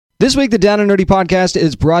This week, the Down and Nerdy podcast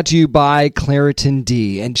is brought to you by Claritin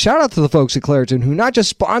D. And shout out to the folks at Claritin who not just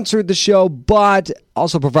sponsored the show, but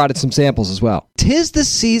also provided some samples as well. 'Tis the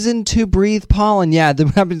season to breathe pollen. Yeah,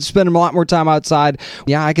 I've been spending a lot more time outside.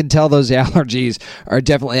 Yeah, I can tell those allergies are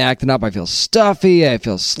definitely acting up. I feel stuffy. I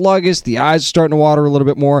feel sluggish. The eyes are starting to water a little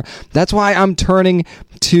bit more. That's why I'm turning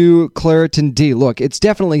to Claritin D. Look, it's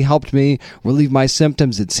definitely helped me relieve my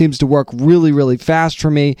symptoms. It seems to work really, really fast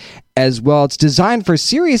for me as well. It's designed for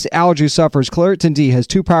serious allergy sufferers. Claritin D has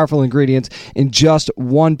two powerful ingredients in just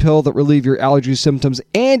one pill that relieve your allergy symptoms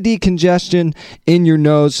and decongestion in your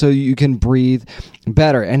nose so you can breathe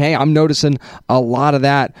better. And hey, I'm noticing a lot of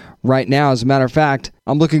that right now. As a matter of fact,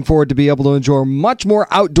 I'm looking forward to be able to enjoy much more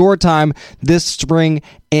outdoor time this spring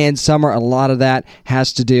and summer. A lot of that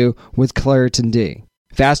has to do with Claritin D.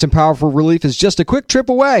 Fast and powerful relief is just a quick trip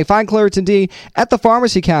away. Find Claritin D at the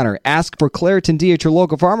pharmacy counter. Ask for Claritin D at your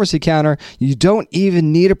local pharmacy counter. You don't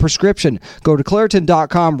even need a prescription. Go to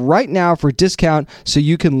Claritin.com right now for a discount so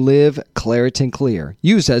you can live Claritin Clear.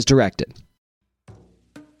 Use as directed.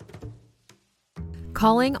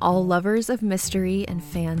 Calling all lovers of mystery and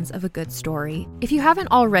fans of a good story. If you haven't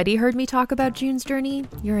already heard me talk about June's Journey,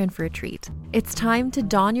 you're in for a treat. It's time to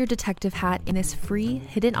don your detective hat in this free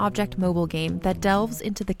hidden object mobile game that delves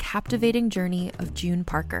into the captivating journey of June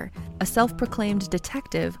Parker, a self-proclaimed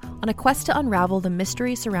detective on a quest to unravel the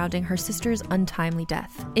mystery surrounding her sister's untimely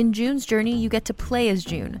death. In June's Journey, you get to play as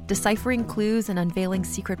June, deciphering clues and unveiling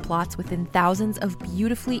secret plots within thousands of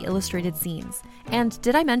beautifully illustrated scenes. And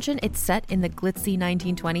did I mention it's set in the glitzy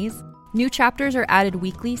 1920s? New chapters are added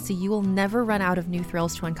weekly, so you will never run out of new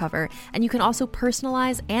thrills to uncover, and you can also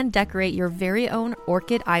personalize and decorate your very own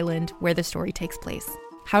Orchid Island where the story takes place.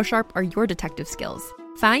 How sharp are your detective skills?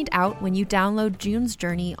 Find out when you download June's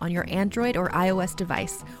Journey on your Android or iOS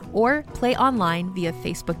device, or play online via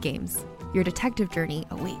Facebook Games. Your detective journey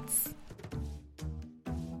awaits.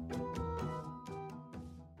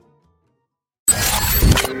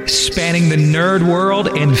 Spanning the nerd world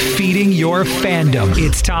and feeding your fandom.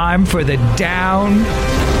 It's time for the Down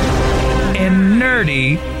and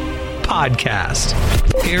Nerdy podcast.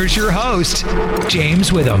 Here's your host,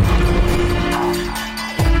 James Witham.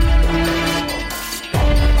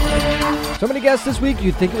 So many guests this week,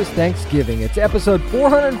 you'd think it was Thanksgiving. It's episode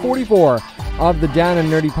 444 of the Down and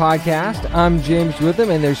Nerdy podcast. I'm James Witham,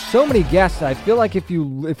 and there's so many guests. I feel like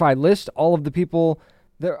if I list all of the people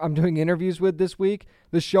that I'm doing interviews with this week,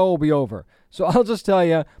 the show will be over. So I'll just tell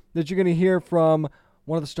you that you're going to hear from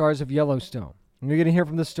one of the stars of Yellowstone. And you're going to hear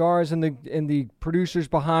from the stars and the producers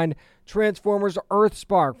behind Transformers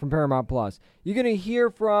Earthspark from Paramount Plus. You're going to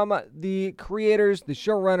hear from the creators, the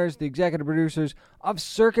showrunners, the executive producers of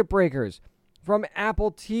Circuit Breakers from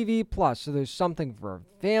Apple TV Plus. So there's something for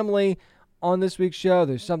family on this week's show.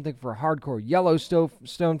 There's something for hardcore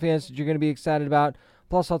Yellowstone fans that you're going to be excited about.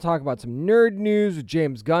 Plus, I'll talk about some nerd news with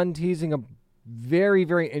James Gunn teasing a very,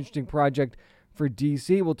 very interesting project for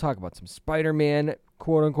DC. We'll talk about some Spider-Man,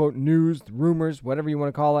 quote-unquote, news, rumors, whatever you want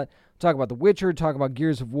to call it. We'll talk about The Witcher, talk about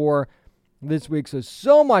Gears of War this week.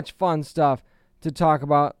 So much fun stuff to talk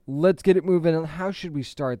about. Let's get it moving. How should we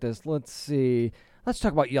start this? Let's see. Let's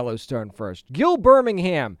talk about Yellowstone first. Gil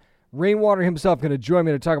Birmingham, Rainwater himself, going to join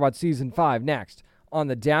me to talk about Season 5 next on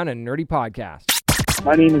the Down and Nerdy podcast.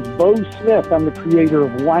 My name is Bo Smith. I'm the creator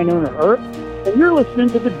of Wynonna Earp, and you're listening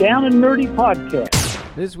to the Down and Nerdy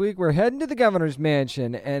podcast. This week, we're heading to the Governor's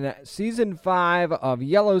Mansion and Season 5 of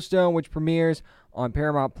Yellowstone, which premieres on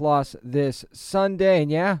Paramount Plus this Sunday. And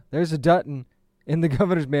yeah, there's a Dutton in the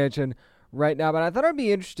Governor's Mansion right now. But I thought it would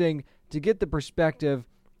be interesting to get the perspective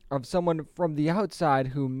of someone from the outside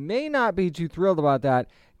who may not be too thrilled about that.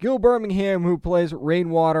 Gil Birmingham, who plays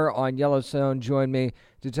Rainwater on Yellowstone, joined me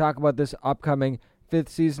to talk about this upcoming 5th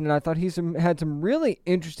season, and I thought he had some really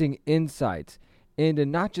interesting insights into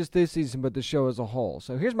not just this season, but the show as a whole.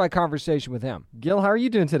 So here's my conversation with him. Gil, how are you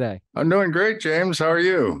doing today? I'm doing great, James. How are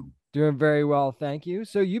you? Doing very well, thank you.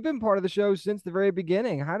 So you've been part of the show since the very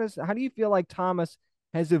beginning. How do you feel like Thomas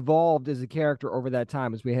has evolved as a character over that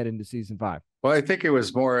time as we head into Season 5? Well, I think it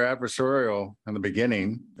was more adversarial in the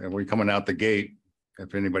beginning, and we're coming out the gate,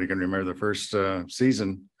 if anybody can remember the first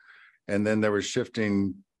season. And then there was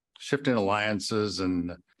shifting alliances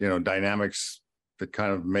and, dynamics that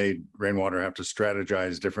kind of made Rainwater have to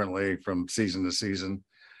strategize differently from season to season.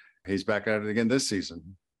 He's back at it again this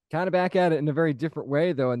season. Kind of back at it in a very different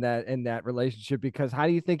way, though, in that relationship, because how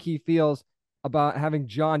do you think he feels about having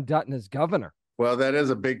John Dutton as governor? Well, that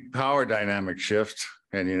is a big power dynamic shift,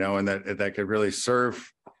 and that could really serve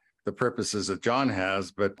the purposes that John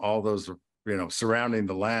has, but all those surrounding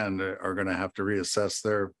the land are going to have to reassess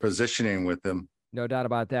their positioning with him. No doubt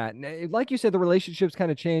about that. And like you said, the relationships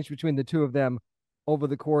kind of changed between the two of them over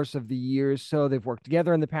the course of the years. So they've worked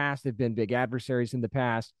together in the past. They've been big adversaries in the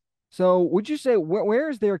past. So would you say where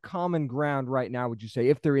is their common ground right now? Would you say,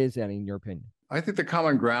 if there is any, in your opinion? I think the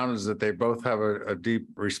common ground is that they both have a deep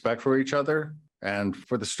respect for each other and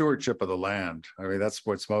for the stewardship of the land. I mean, that's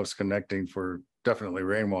what's most connecting for definitely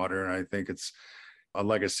Rainwater. And I think it's a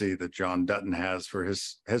legacy that John Dutton has for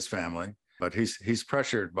his family. But he's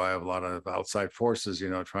pressured by a lot of outside forces,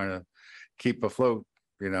 trying to keep afloat,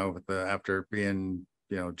 after being,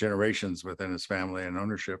 generations within his family and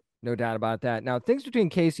ownership. No doubt about that. Now, things between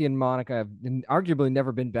Casey and Monica have arguably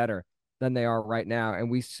never been better than they are right now. And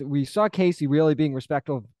we saw Casey really being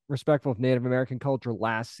respectful of Native American culture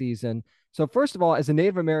last season. So first of all, as a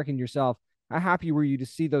Native American yourself, how happy were you to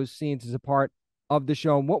see those scenes as a part of the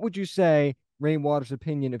show? And what would you say Rainwater's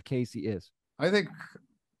opinion of Casey is? I think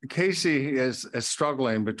Casey is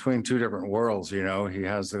struggling between two different worlds. He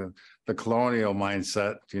has the colonial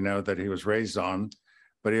mindset, that he was raised on,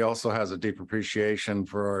 but he also has a deep appreciation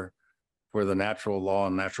for the natural law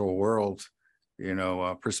and natural world,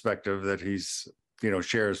 perspective that he's,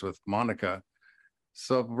 shares with Monica.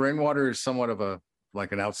 So Rainwater is somewhat of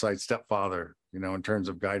like an outside stepfather, in terms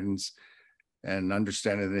of guidance and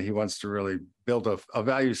understanding that he wants to really build a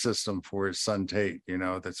value system for his son Tate,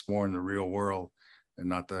 that's more in the real world and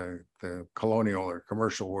not the colonial or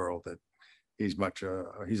commercial world that he's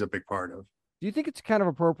a big part of. Do you think it's kind of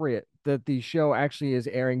appropriate that the show actually is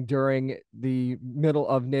airing during the middle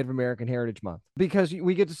of Native American Heritage Month? Because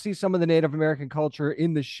we get to see some of the Native American culture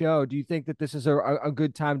in the show. Do you think that this is a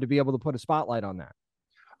good time to be able to put a spotlight on that?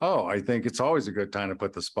 Oh, I think it's always a good time to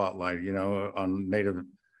put the spotlight, on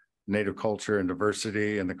Native culture and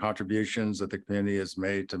diversity and the contributions that the community has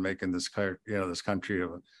made to making this country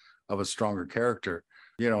of a stronger character.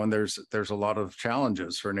 And there's a lot of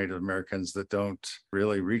challenges for Native Americans that don't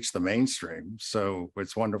really reach the mainstream. So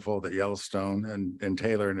it's wonderful that Yellowstone and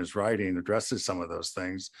Taylor in his writing addresses some of those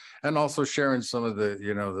things, and also sharing some of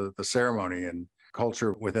the ceremony and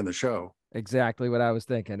culture within the show. Exactly what I was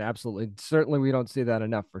thinking. Absolutely. Certainly we don't see that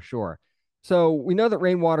enough for sure. So we know that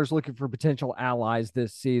Rainwater's looking for potential allies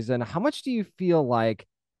this season. How much do you feel like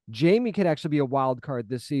Jamie could actually be a wild card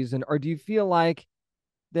this season? Or do you feel like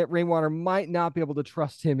that Rainwater might not be able to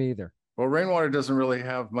trust him either? Well, Rainwater doesn't really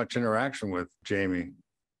have much interaction with Jamie.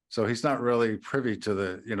 So he's not really privy to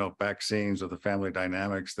the, back scenes of the family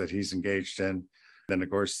dynamics that he's engaged in. Then, of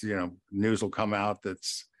course, news will come out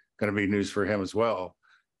that's going to be news for him as well,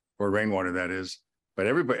 or Rainwater, that is. But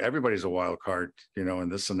everybody's a wild card, in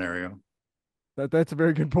this scenario. That's a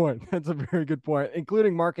very good point. That's a very good point,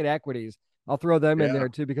 including Market Equities. I'll throw them in there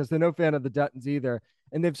too, because they're no fan of the Duttons either.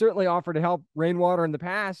 And they've certainly offered to help Rainwater in the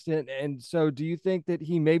past. And so do you think that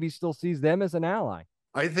he maybe still sees them as an ally?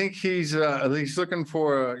 I think he's looking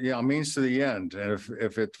for a means to the end. And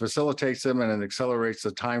if it facilitates him and it accelerates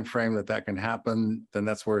the time frame that can happen, then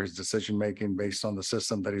that's where his decision making based on the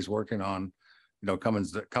system that he's working on,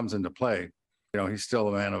 comes into play. He's still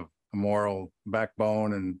a man of moral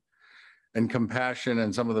backbone and compassion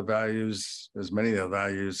and some of the values, as many of the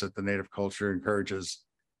values that the Native culture encourages.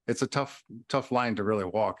 It's a tough line to really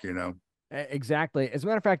walk, Exactly. As a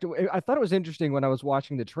matter of fact, I thought it was interesting when I was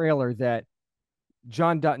watching the trailer that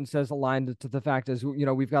John Dutton says a line to the fact is,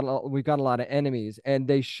 we've got a lot of enemies, and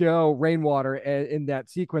they show Rainwater in that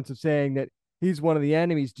sequence of saying that he's one of the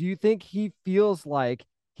enemies. Do you think he feels like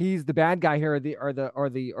he's the bad guy here, or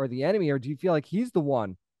the enemy, or do you feel like he's the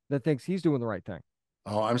one that thinks he's doing the right thing?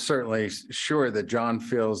 Oh, I'm certainly sure that John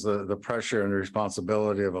feels the pressure and the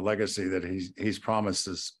responsibility of a legacy that he's promised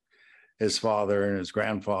his father and his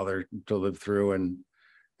grandfather to live through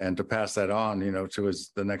and to pass that on, to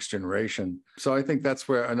the next generation. So I think that's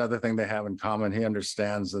where another thing they have in common. He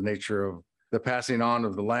understands the nature of the passing on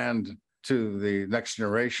of the land to the next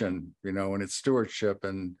generation, and its stewardship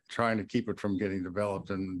and trying to keep it from getting developed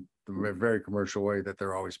in the very commercial way that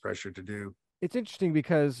they're always pressured to do. It's interesting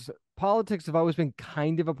because politics have always been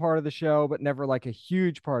kind of a part of the show, but never like a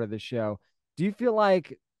huge part of the show. Do you feel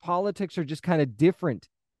like politics are just kind of different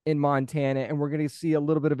in Montana, and we're going to see a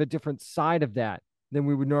little bit of a different side of that than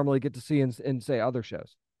we would normally get to see in say, other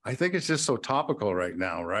shows? I think it's just so topical right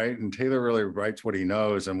now, right? And Taylor really writes what he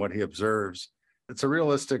knows and what he observes. It's a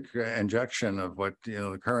realistic injection of what,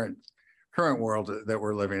 the current world that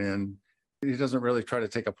we're living in. He doesn't really try to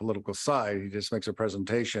take a political side. He just makes a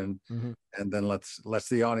presentation, and then lets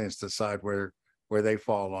the audience decide where they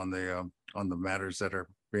fall on the matters that are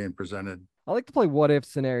being presented. I like to play what if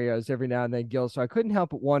scenarios every now and then, Gil. So I couldn't help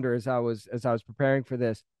but wonder as I was preparing for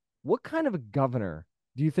this, what kind of a governor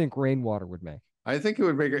do you think Rainwater would make? I think he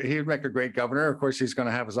would make a great governor. Of course, he's going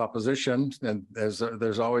to have his opposition, and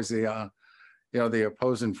there's always the the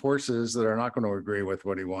opposing forces that are not going to agree with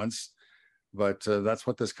what he wants. But that's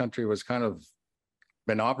what this country was kind of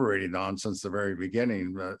been operating on since the very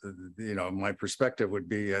beginning. My perspective would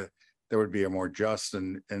be there would be a more just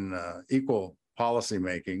and equal policy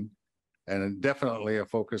making, and definitely a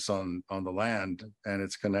focus on the land and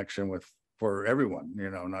its connection for everyone.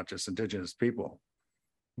 Not just Indigenous people.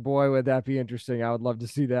 Boy, would that be interesting. I would love to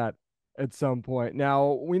see that at some point.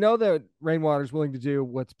 Now, we know that Rainwater is willing to do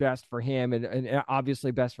what's best for him and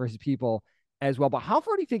obviously best for his people as well. But how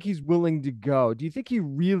far do you think he's willing to go? Do you think he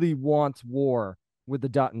really wants war with the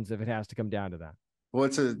Duttons if it has to come down to that? Well,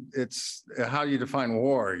 it's how you define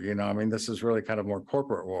war. This is really kind of more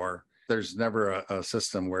corporate war. There's never a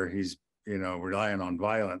system where he's, relying on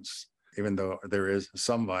violence, even though there is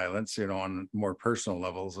some violence, on more personal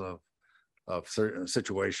levels of certain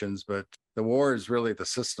situations. But the war is really the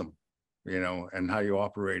system, and how you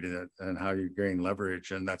operate in it and how you gain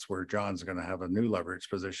leverage. And that's where John's going to have a new leverage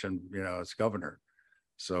position, as governor.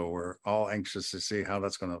 So we're all anxious to see how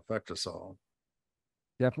that's going to affect us all.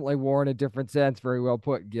 Definitely war in a different sense. Very well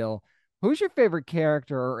put, Gil. Who's your favorite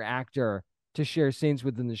character or actor to share scenes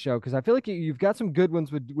with in the show? Because I feel like you've got some good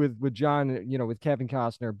ones with John, with Kevin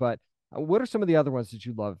Costner. But what are some of the other ones that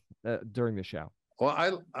you love during the show?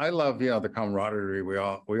 Well, I love, the camaraderie we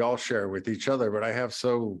all share with each other, but I have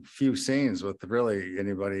so few scenes with really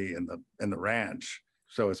anybody in the ranch.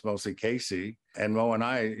 So it's mostly Casey and Mo and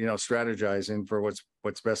I, strategizing for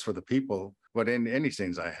what's best for the people. But in any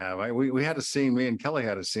scenes I have, we had a scene, me and Kelly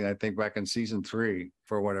had a scene, I think back in season 3,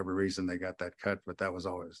 for whatever reason they got that cut, but that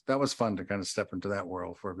was fun to kind of step into that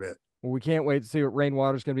world for a bit. Well, we can't wait to see what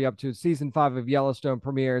Rainwater's going to be up to. Season 5 of Yellowstone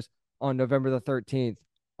premieres on November the 13th.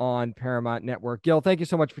 On Paramount Network. Gil, thank you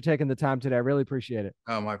so much for taking the time today. I really appreciate it.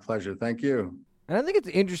 Oh, my pleasure. Thank you. And I think it's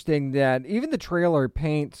interesting that even the trailer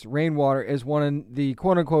paints Rainwater as one of the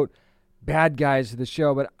quote-unquote bad guys of the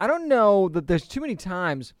show, but I don't know that there's too many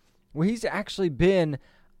times where he's actually been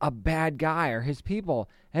a bad guy or his people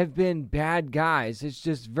have been bad guys. It's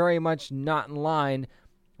just very much not in line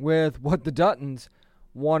with what the Duttons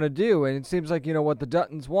want to do. And it seems like, what the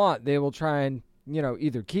Duttons want, they will try and,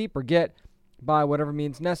 either keep or get by whatever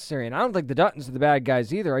means necessary. And I don't think the Duttons are the bad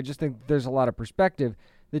guys either. I just think there's a lot of perspective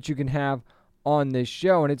that you can have on this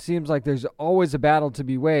show. And it seems like there's always a battle to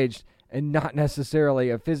be waged and not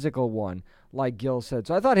necessarily a physical one, like Gil said.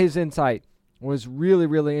 So I thought his insight was really,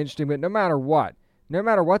 really interesting. But no matter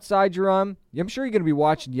what side you're on, I'm sure you're going to be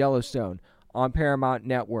watching Yellowstone on Paramount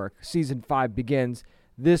Network. Season 5 begins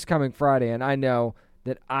this coming Friday, and I know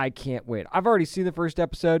that I can't wait. I've already seen the first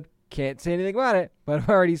episode. Can't say anything about it, but I've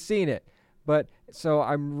already seen it. But so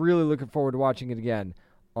I'm really looking forward to watching it again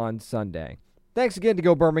on Sunday. Thanks again to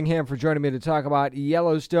Gil Birmingham for joining me to talk about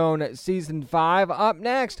Yellowstone Season 5. Up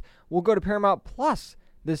next, we'll go to Paramount Plus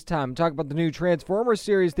this time. Talk about the new Transformers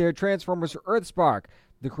series there, Transformers Earthspark.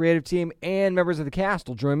 The creative team and members of the cast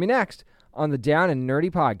will join me next on the Down and Nerdy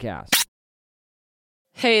podcast.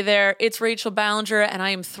 Hey there, it's Rachel Ballinger, and I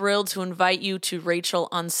am thrilled to invite you to Rachel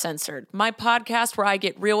Uncensored, my podcast where I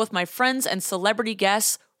get real with my friends and celebrity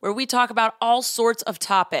guests, where we talk about all sorts of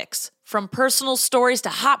topics. From personal stories to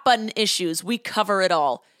hot-button issues, we cover it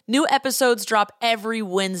all. New episodes drop every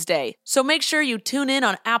Wednesday, so make sure you tune in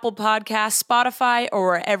on Apple Podcasts, Spotify, or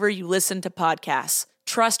wherever you listen to podcasts.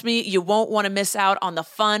 Trust me, you won't want to miss out on the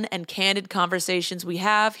fun and candid conversations we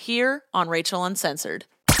have here on Rachel Uncensored.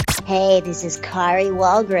 Hey, this is Kari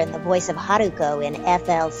Wahlgren, the voice of Haruko in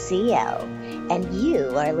FLCL, and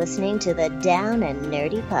you are listening to the Down and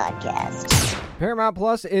Nerdy podcast. Paramount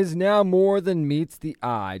Plus is now more than meets the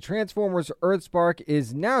eye. Transformers Earthspark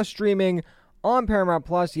is now streaming on Paramount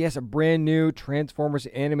Plus. Yes, a brand new Transformers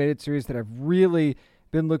animated series that I've really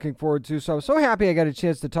been looking forward to. So I'm so happy I got a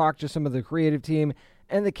chance to talk to some of the creative team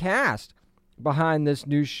and the cast behind this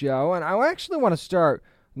new show. And I actually want to start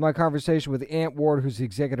my conversation with Ant Ward, who's the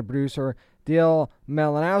executive producer, Dale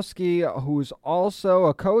Malinowski, who's also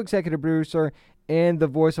a co-executive producer, and the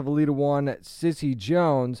voice of Elita 1, Sissy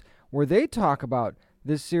Jones, where they talk about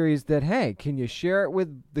this series that, hey, can you share it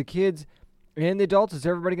with the kids and the adults? Is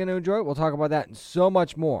everybody going to enjoy it? We'll talk about that and so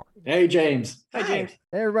much more. Hey, James. Hi, James.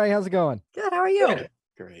 Hey, everybody. How's it going? Good. How are you? Good.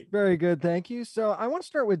 Great. Very good. Thank you. So I want to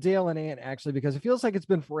start with Dale and Ant, actually, because it feels like it's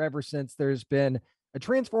been forever since there's been a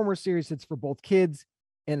Transformers series that's for both kids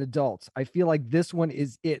and adults. I feel like this one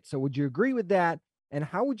is it. So would you agree with that? And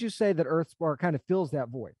how would you say that Earthspark kind of fills that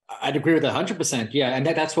void? I'd agree with 100%. Yeah. And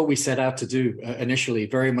that's what we set out to do initially,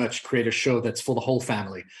 very much create a show that's for the whole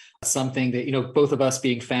family. Something that, both of us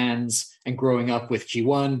being fans and growing up with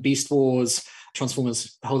G1, Beast Wars,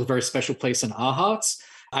 Transformers hold a very special place in our hearts.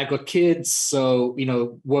 I've got kids, so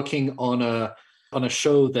working on a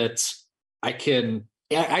show that I can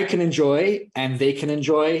enjoy and they can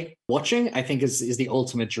enjoy watching, I think is the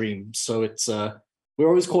ultimate dream. So it's we're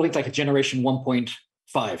always calling it like a generation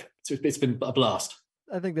 1.5. So it's been a blast.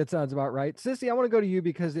 I think that sounds about right. Sissy, I want to go to you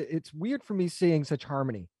because it's weird for me seeing such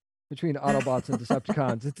harmony between Autobots and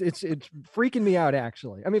Decepticons. It's freaking me out,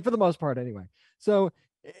 actually. I mean, for the most part, anyway. So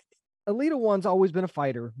Alita 1's always been a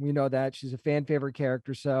fighter. We know that. She's a fan favorite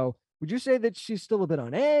character. So would you say that she's still a bit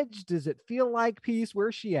on edge? Does it feel like peace?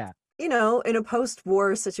 Where's she at? In a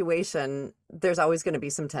post-war situation, there's always going to be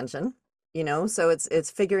some tension, so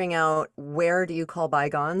it's figuring out where do you call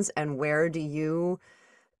bygones and where do you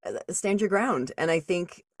stand your ground. And I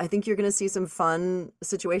think you're going to see some fun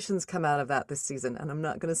situations come out of that this season. And I'm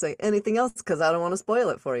not going to say anything else because I don't want to spoil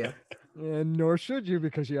it for you. And nor should you,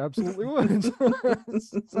 because you absolutely would.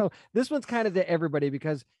 So this one's kind of to everybody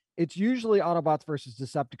because it's usually Autobots versus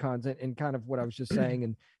Decepticons and kind of what I was just saying.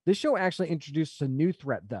 And this show actually introduced a new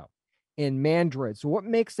threat, though, in Mandroid. So what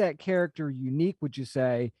makes that character unique, would you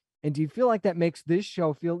say? And do you feel like that makes this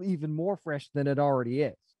show feel even more fresh than it already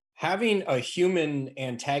is? Having a human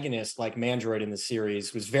antagonist like Mandroid in the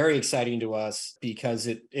series was very exciting to us because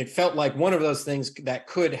it felt like one of those things that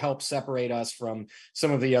could help separate us from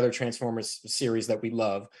some of the other Transformers series that we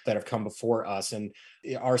love that have come before us. And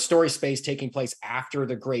our story space taking place after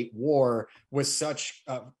the Great War was such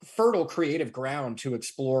fertile creative ground to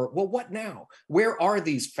explore, well, what now? Where are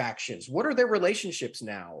these factions? What are their relationships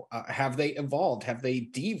now? Have they evolved? Have they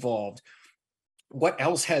devolved?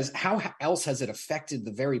 How else has it affected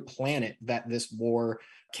the very planet that this war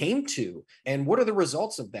came to? And what are the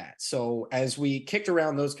results of that? So as we kicked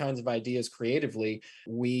around those kinds of ideas creatively,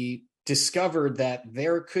 we discovered that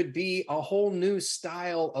there could be a whole new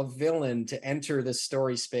style of villain to enter the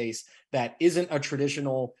story space that isn't a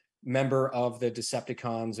traditional member of the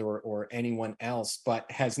Decepticons or anyone else,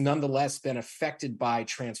 but has nonetheless been affected by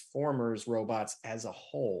Transformers robots as a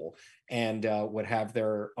whole and would have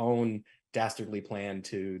their own dastardly plan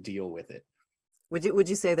to deal with it. Would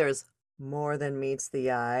you say there's more than meets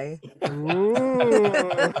the eye?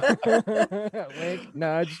 Wink,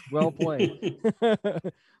 nudge, well played.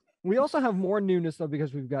 We also have more newness though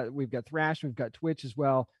because we've got Thrash, we've got Twitch as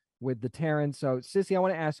well with the Terrans. So Sissy, I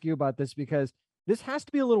want to ask you about this because this has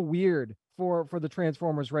to be a little weird for the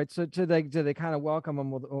Transformers, right? So do they kind of welcome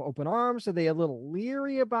them with open arms? Are they a little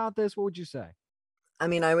leery about this? What would you say? I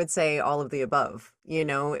mean, I would say all of the above.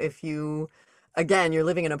 If you're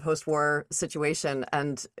living in a post-war situation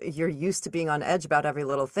and you're used to being on edge about every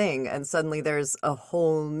little thing, and suddenly there's a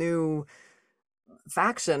whole new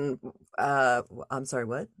faction. I'm sorry,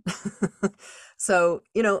 what? So,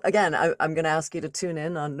 again, I'm going to ask you to tune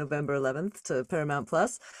in on November 11th to Paramount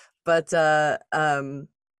Plus. But yeah,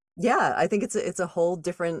 I think it's a whole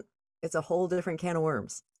different can of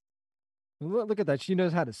worms. Look at that. She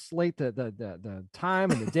knows how to slate the time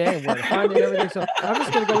and the day and where to find it and everything. So I'm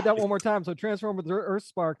just going to go with that one more time. So Transformers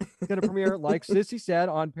Earthspark is going to premiere, like Sissy said,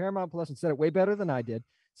 on Paramount Plus and said it way better than I did.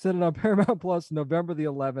 Said it on Paramount Plus November the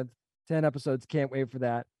 11th. 10 episodes. Can't wait for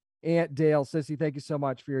that. Aunt Dale, Sissy, thank you so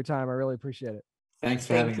much for your time. I really appreciate it. Thanks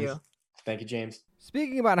for having us. Thank you, James.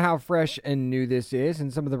 Speaking about how fresh and new this is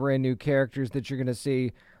and some of the brand new characters that you're going to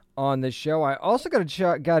see on this show, I also got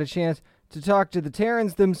a chance to talk to the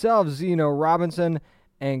Terrans themselves, Zeno Robinson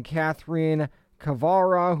and Catherine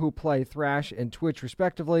Kavara, who play Thrash and Twitch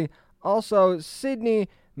respectively. Also, Sydney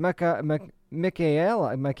Michaela,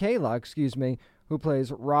 who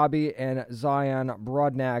plays Robbie, and Zion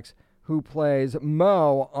Broadnax, who plays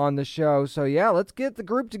Mo on the show. So yeah, let's get the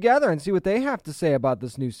group together and see what they have to say about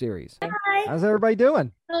this new series. Hi. How's everybody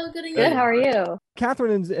doing? Oh, good. How are you?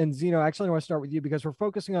 Catherine and Zeno, actually, I want to start with you because we're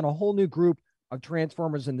focusing on a whole new group of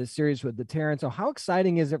Transformers in this series with the Terrans. So how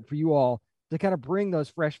exciting is it for you all to kind of bring those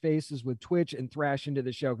fresh faces with Twitch and Thrash into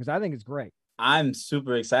the show? Because I think it's great. I'm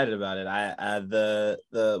super excited about it.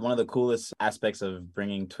 The one of the coolest aspects of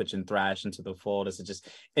bringing Twitch and Thrash into the fold is it just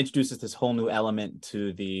introduces this whole new element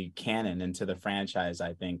to the canon and to the franchise,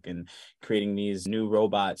 I think, and creating these new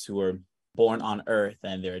robots who are born on Earth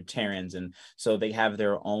and they're Terrans, and so they have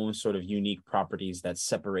their own sort of unique properties that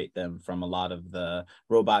separate them from a lot of the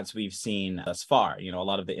robots we've seen thus far. A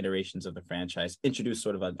lot of the iterations of the franchise introduce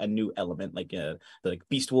sort of a new element like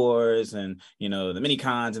Beast Wars and the mini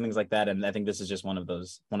cons and things like that, and I think this is just one of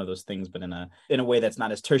those things, but in a way that's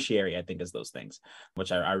not as tertiary, I think, as those things,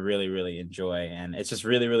 which I really, really enjoy. And it's just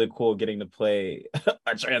really, really cool getting to play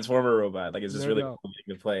a Transformer robot. Like, it's just really cool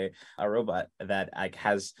getting to play a robot that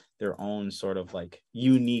has their own sort of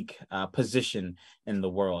unique position in the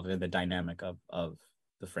world and the dynamic of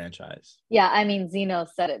the franchise. Yeah, I mean, Zeno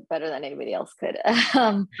said it better than anybody else could.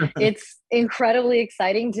 It's incredibly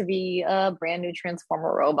exciting to be a brand new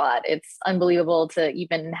Transformer robot. It's unbelievable to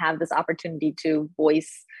even have this opportunity to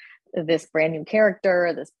voice this brand new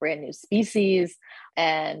character, this brand new species.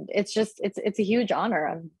 And it's a huge honor.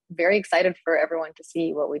 I'm very excited for everyone to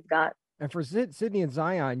see what we've got. And for Sydney and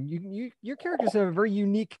Zion, your characters have a very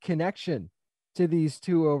unique connection to these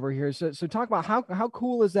two over here. So talk about how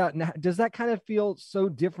cool is that? And does that kind of feel so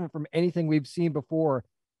different from anything we've seen before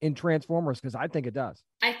in Transformers? Because I think it does.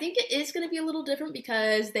 I think it is going to be a little different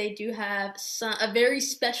because they do have a very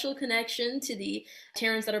special connection to the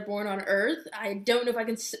Terrans that are born on Earth. I don't know if I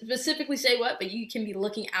can specifically say what, but you can be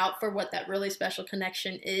looking out for what that really special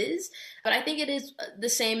connection is. But I think it is the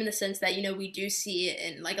same in the sense that, we do see it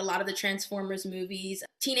in like a lot of the Transformers movies,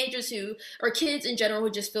 teenagers or kids in general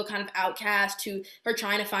who just feel kind of outcast, who are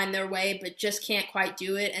trying to find their way but just can't quite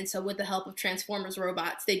do it. And so with the help of Transformers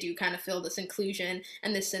robots, they do kind of feel this inclusion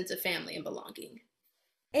and this sense of family and belonging.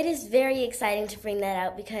 It is very exciting to bring that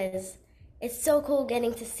out because it's so cool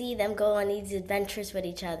getting to see them go on these adventures with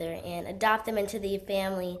each other and adopt them into the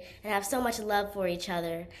family and have so much love for each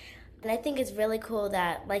other. And I think it's really cool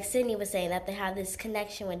that, like Sydney was saying, that they have this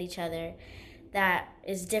connection with each other that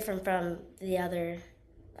is different from the other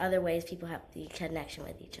ways people have the connection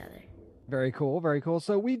with each other. Very cool, very cool.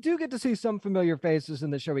 So we do get to see some familiar faces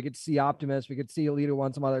in the show. We get to see Optimus, we get to see Alita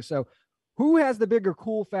One, some others. So who has the bigger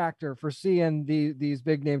cool factor for seeing these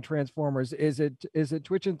big name Transformers? Is it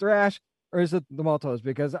Twitch and Thrash, or is it the Multos?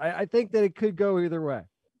 Because I think that it could go either way.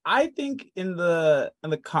 I think within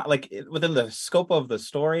the scope of the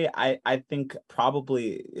story, I think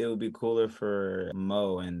probably it would be cooler for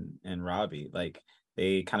Mo and Robbie. Like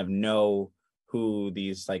they kind of know who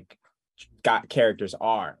these characters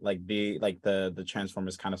are. The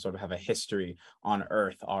Transformers kind of sort of have a history on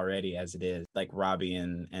Earth already as it is. Like Robbie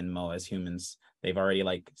and Mo as humans, they've already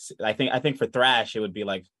I think for Thrash it would be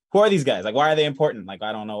like, who are these guys? Like, why are they important? Like,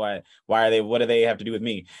 I don't know why are they, what do they have to do with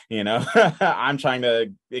me? I'm trying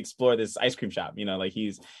to explore this ice cream shop,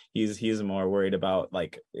 he's more worried about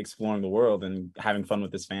exploring the world and having fun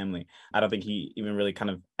with his family. I don't think he even really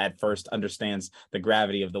kind of at first understands the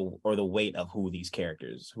gravity of the weight of who these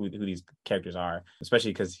characters are,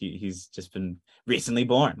 especially because he's just been recently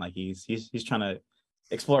born. Like he's trying to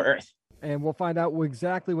explore Earth. And we'll find out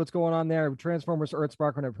exactly what's going on there. Transformers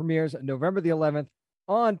Earthspark, when it premieres November the 11th.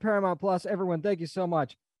 On Paramount Plus. Everyone, thank you so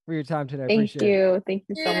much for your time today. Thank you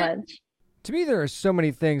so much. To me, there are so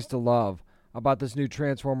many things to love about this new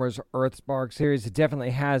Transformers Earthspark series. It definitely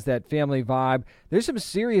has that family vibe. There's some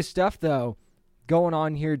serious stuff, though, going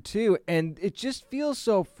on here, too, and it just feels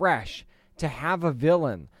so fresh to have a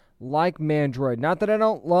villain like Mandroid. Not that I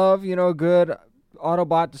don't love, a good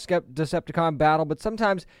Autobot Decepticon battle, but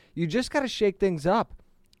sometimes you just got to shake things up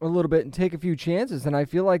a little bit and take a few chances, and I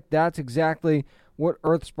feel like that's exactly what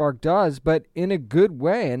Earthspark does, but in a good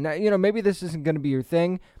way. And, maybe this isn't going to be your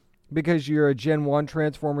thing because you're a Gen 1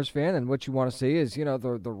 Transformers fan and what you want to see is,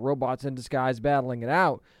 the robots in disguise battling it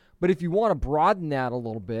out. But if you want to broaden that a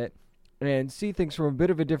little bit and see things from a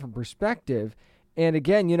bit of a different perspective, and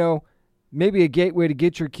again, maybe a gateway to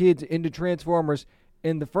get your kids into Transformers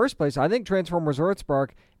in the first place, I think Transformers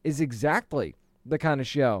Earthspark is exactly the kind of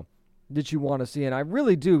show that you want to see. And I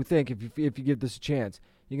really do think if you give this a chance,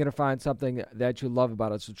 you're going to find something that you love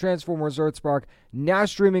about it. So Transformers Earthspark, now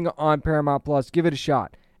streaming on Paramount Plus. Give it a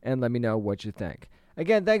shot and let me know what you think.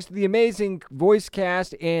 Again, thanks to the amazing voice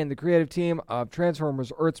cast and the creative team of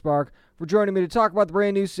Transformers Earthspark for joining me to talk about the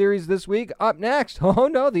brand new series this week. Up next, oh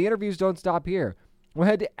no, the interviews don't stop here. We'll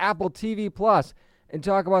head to Apple TV Plus and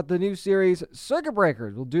talk about the new series Circuit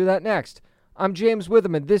Breakers. We'll do that next. I'm James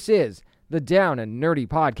Witham, and this is the Down and Nerdy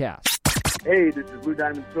Podcast. Hey, this is Blue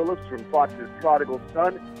Diamond Phillips from Fox's Prodigal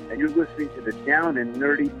Son, and you're listening to the Down and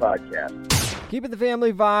Nerdy Podcast. Keeping the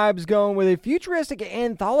family vibes going with a futuristic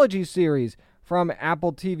anthology series from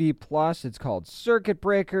Apple TV Plus. It's called Circuit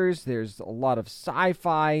Breakers. There's a lot of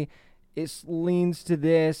sci-fi. It leans to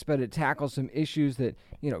this, but it tackles some issues that,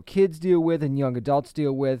 kids deal with and young adults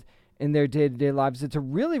deal with in their day-to-day lives. It's a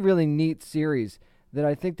really, really neat series that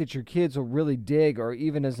I think that your kids will really dig, or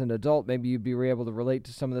even as an adult, maybe you'd be able to relate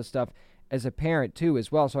to some of this stuff as a parent too as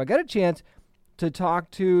well. So I got a chance to talk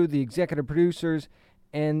to the executive producers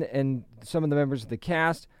and some of the members of the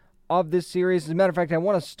cast of this series. As a matter of fact, I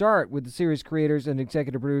want to start with the series creators and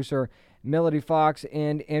executive producer Melody Fox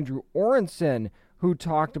and Andrew Orenson, who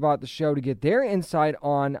talked about the show to get their insight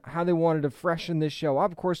on how they wanted to freshen this show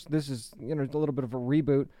up. Of course, this is a little bit of a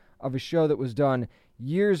reboot of a show that was done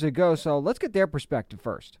years ago. So let's get their perspective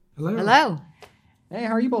first. Hello. Hey,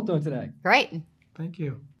 how are you both doing today? Great. Thank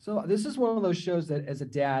you. So this is one of those shows that, as a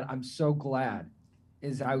dad, I'm so glad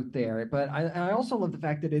is out there. But I also love the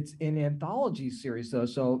fact that it's an anthology series, though.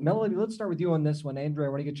 So Melody, let's start with you on this one. Andrew, I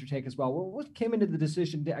want to get your take as well. What came into the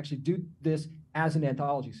decision to actually do this as an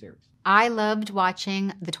anthology series? I loved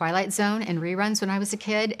watching The Twilight Zone and reruns when I was a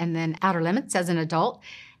kid, and then Outer Limits as an adult.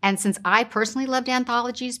 And since I personally loved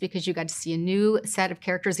anthologies because you got to see a new set of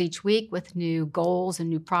characters each week with new goals and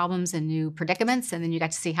new problems and new predicaments, and then you got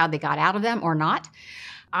to see how they got out of them or not,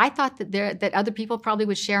 I thought that other people probably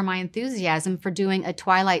would share my enthusiasm for doing a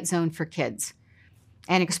Twilight Zone for kids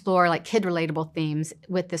and explore like kid-relatable themes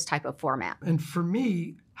with this type of format. And for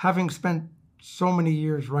me, having spent so many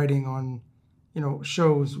years writing on,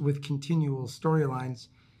 shows with continual storylines,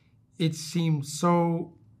 it seemed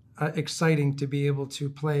so exciting to be able to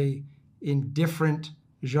play in different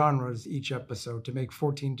genres each episode, to make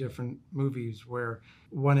 14 different movies where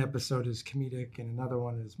one episode is comedic and another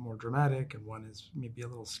one is more dramatic and one is maybe a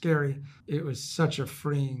little scary. It was such a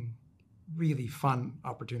freeing, really fun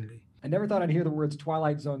opportunity. I never thought I'd hear the words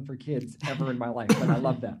Twilight Zone for kids ever in my life, but I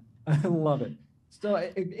love that. I love it. So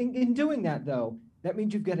in doing that, though, that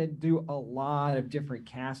means you've got to do a lot of different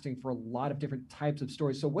casting for a lot of different types of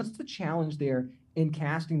stories. So what's the challenge there in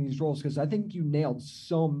casting these roles? Because I think you nailed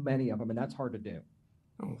so many of them, and that's hard to do.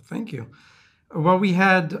 Oh, thank you. Well, we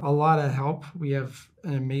had a lot of help. We have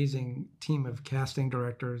an amazing team of casting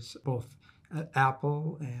directors, both at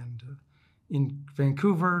Apple and in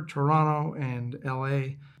Vancouver, Toronto, and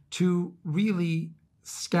LA, to really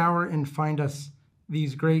scour and find us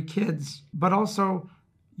these great kids, but also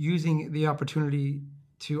using the opportunity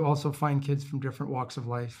to also find kids from different walks of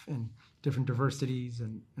life and different diversities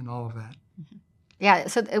and all of that. Mm-hmm. Yeah,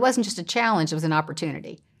 so it wasn't just a challenge, it was an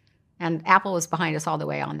opportunity. And Apple was behind us all the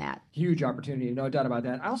way on that. Huge opportunity, no doubt about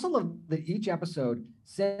that. I also love that each episode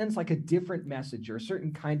sends like a different message or a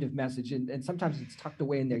certain kind of message. And sometimes it's tucked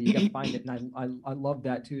away in there. You got to find it. And I love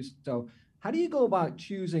that too. So how do you go about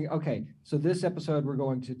choosing, okay, so this episode we're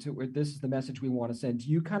going to this is the message we want to send. Do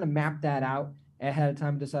you kind of map that out ahead of time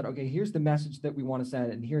and decide, okay, here's the message that we want to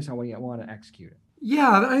send and here's how we want to execute it?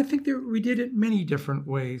 Yeah, I think that we did it many different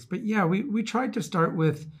ways. But yeah, we tried to start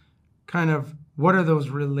with kind of what are those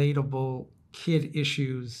relatable kid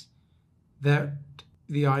issues that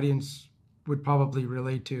the audience would probably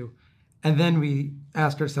relate to? And then we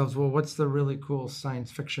asked ourselves, well, what's the really cool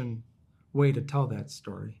science fiction way to tell that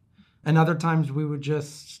story? And other times we would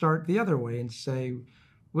just start the other way and say,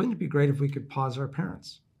 wouldn't it be great if we could pause our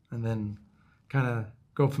parents and then kind of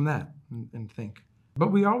go from that and think.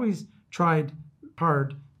 But we always tried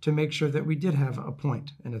hard to make sure that we did have a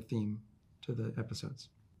point and a theme to the episodes.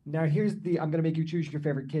 Now here's I'm going to make you choose your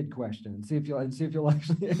favorite kid question and see if you'll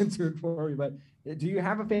actually answer it for me. But do you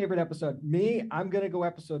have a favorite episode? Me, I'm going to go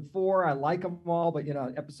episode 4. I like them all, but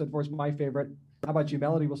episode 4 is my favorite. How about you,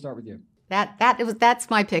 Melody? We'll start with you. That's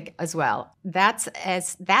my pick as well. That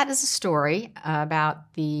is a story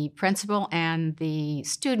about the principal and the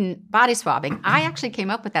student body swapping. I actually came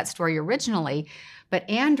up with that story originally, but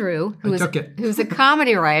Andrew, who's a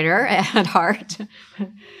comedy writer at heart,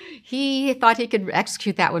 he thought he could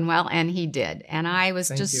execute that one well, and he did. And I was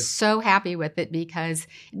so happy with it because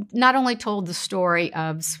it not only told the story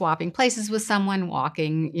of swapping places with someone,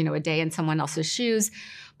 walking, a day in someone else's shoes,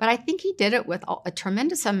 but I think he did it with a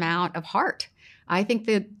tremendous amount of heart. I think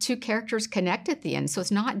the two characters connect at the end. So it's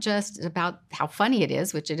not just about how funny it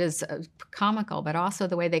is, which it is comical, but also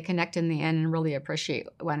the way they connect in the end and really appreciate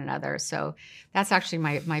one another. So that's actually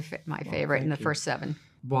my favorite in the first 7.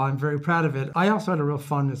 Well, I'm very proud of it. I also had a real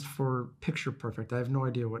fondness for Picture Perfect. I have no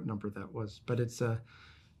idea what number that was, but it's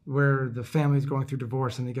where the family's going through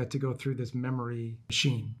divorce and they get to go through this memory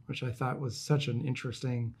machine, which I thought was such an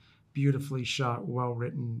interesting, beautifully shot,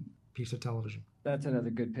 well-written piece of television. That's another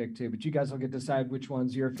good pick, too. But you guys will get to decide which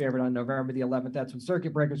one's your favorite on November the 11th. That's when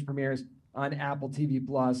Circuit Breakers premieres on Apple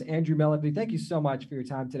TV+. Andrew, Melody, thank you so much for your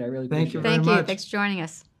time today. I really appreciate it. Thank you. Thanks for joining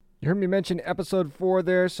us. You heard me mention episode 4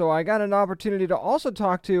 there, so I got an opportunity to also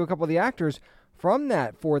talk to a couple of the actors from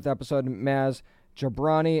that 4th episode, Maz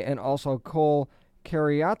Jobrani and also Cole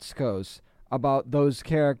Kariatskos, about those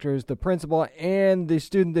characters, the principal and the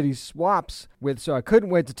student that he swaps with. So I couldn't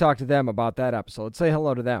wait to talk to them about that episode. Let's say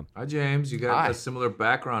hello to them. Hi, James. You got a similar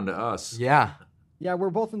background to us. Yeah, we're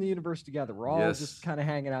both in the universe together. We're all just kind of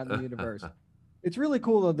hanging out in the universe. It's really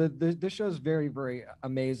cool, though. This show is very, very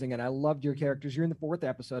amazing, and I loved your characters. You're in the 4th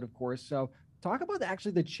episode, of course. So talk about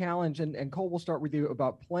actually the challenge, and Cole, we'll start with you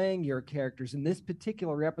about playing your characters in this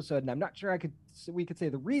particular episode. And I'm not sure we could say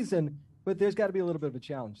the reason but there's got to be a little bit of a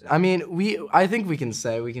challenge there. I mean, I think we can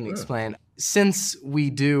explain. Since we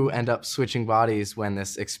do end up switching bodies when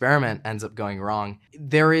this experiment ends up going wrong,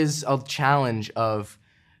 there is a challenge of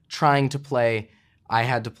trying to play. I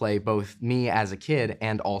had to play both me as a kid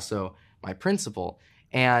and also my principal.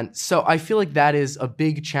 And so I feel like that is a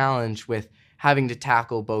big challenge with having to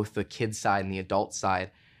tackle both the kid side and the adult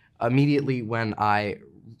side. Immediately when I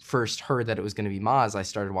first heard that it was going to be Maz, I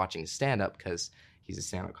started watching his stand-up because he's a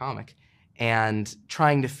stand-up comic and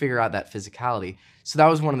trying to figure out that physicality. So that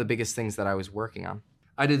was one of the biggest things that I was working on.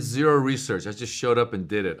 I did zero research. I just showed up and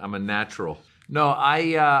did it. I'm a natural. No,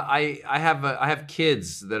 I have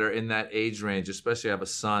kids that are in that age range, especially I have a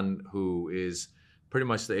son who is pretty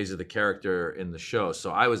much the age of the character in the show.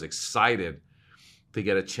 So I was excited to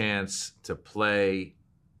get a chance to play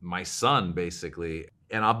my son, basically.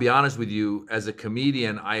 And I'll be honest with you, as a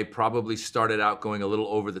comedian, I probably started out going a little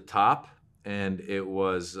over the top. And it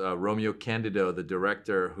was Romeo Candido, the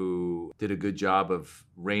director, who did a good job of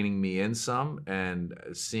reining me in some. And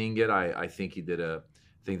seeing it, I think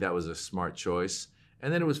that was a smart choice.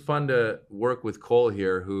 And then it was fun to work with Cole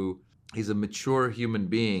here, who he's a mature human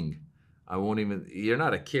being. You're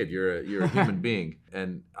not a kid, you're a human being.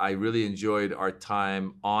 And I really enjoyed our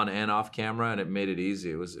time on and off camera, and it made it easy.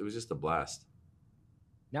 It was just a blast.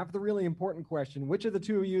 Now for the really important question, which of the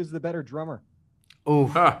two of you is the better drummer?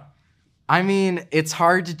 Oh, I mean, it's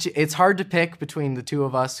hard to pick between the two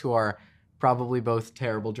of us who are probably both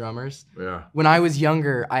terrible drummers. Yeah. When I was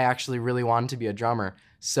younger, I actually really wanted to be a drummer.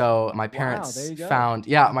 So my parents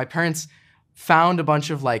found a bunch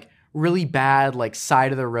of like really bad, like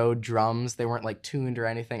side of the road drums. They weren't like tuned or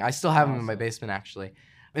anything. I still have them in my basement, actually.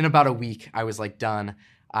 In about a week, I was like done.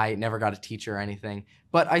 I never got a teacher or anything,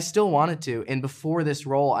 but I still wanted to. And before this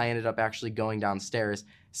role, I ended up actually going downstairs,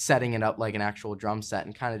 setting it up like an actual drum set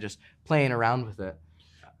and kind of just playing around with it.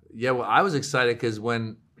 Yeah, well, I was excited because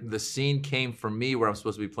when the scene came for me where I'm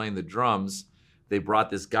supposed to be playing the drums, they brought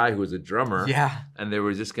this guy who was a drummer. Yeah. And they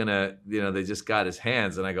were just gonna, they just got his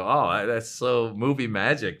hands. And I go, oh, that's so movie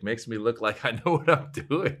magic. Makes me look like I know what I'm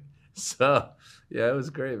doing. So, yeah, it was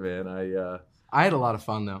great, man. I had a lot of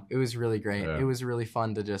fun, though. It was really great. Yeah. It was really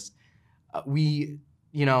fun to just, we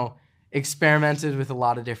experimented with a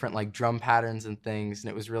lot of different like drum patterns and things. And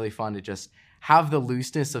it was really fun to just have the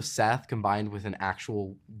looseness of Seth combined with an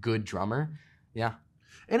actual good drummer. Yeah.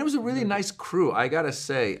 And it was a really nice crew. I got to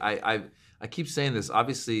say, I keep saying this.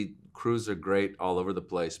 Obviously, crews are great all over the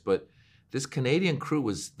place. But this Canadian crew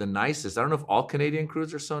was the nicest. I don't know if all Canadian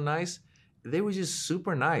crews are so nice. They were just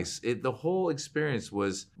super nice. The whole experience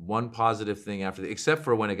was one positive thing after except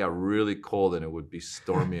for when it got really cold and it would be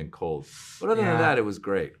stormy and cold. But other than that, it was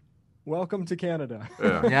great. Welcome to Canada.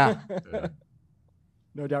 Yeah. Yeah.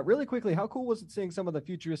 No doubt. Really quickly, how cool was it seeing some of the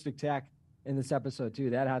futuristic tech in this episode too?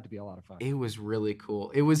 That had to be a lot of fun. It was really cool.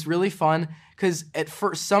 It was really fun because at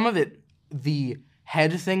first, some of it, the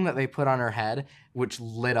head thing that they put on her head, which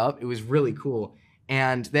lit up, it was really cool.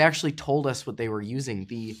 And they actually told us what they were using.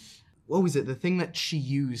 What was it? The thing that she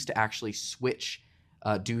used to actually switch,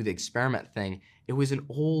 do the experiment thing. It was an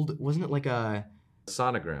old, wasn't it like a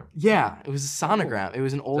sonogram? Yeah, it was a sonogram. It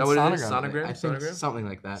was an old sonogram. Sonogram? I think something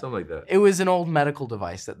like that. Something like that. It was an old medical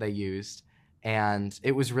device that they used. And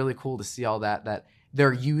it was really cool to see all that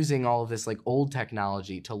they're using all of this like old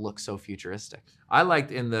technology to look so futuristic. I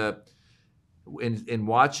liked in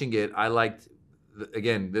watching it, I liked,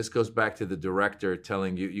 again, this goes back to the director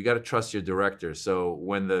telling you got to trust your director. So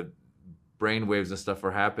when the brain waves and stuff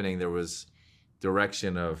were happening, there was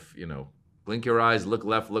direction of, blink your eyes, look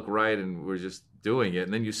left, look right, and we're just doing it.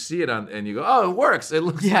 And then you see it and you go, oh, it works. It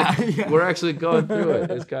looks like we're actually going through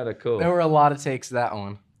it. It's kind of cool. There were a lot of takes to that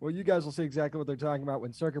one. Well, you guys will see exactly what they're talking about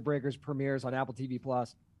when Circuit Breakers premieres on Apple TV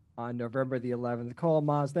Plus on November the 11th. Cole,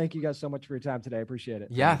 Maz, thank you guys so much for your time today. I appreciate it.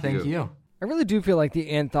 Yeah, thank you. I really do feel like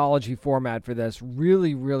the anthology format for this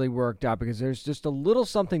really, really worked out because there's just a little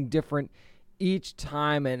something different each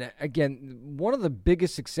time. And again, one of the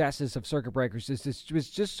biggest successes of Circuit Breakers is this was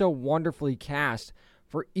just so wonderfully cast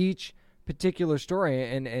for each particular story.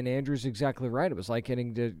 And Andrew's exactly right. It was like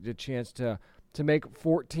getting the chance to make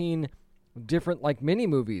 14 different like mini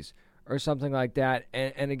movies or something like that.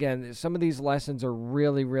 And again, some of these lessons are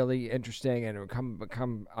really, really interesting and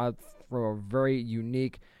come out from a very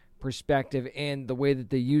unique perspective, and the way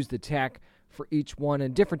that they use the tech for each one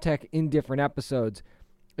and different tech in different episodes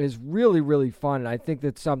is really, really fun. And I think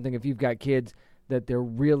that's something, if you've got kids, that they'll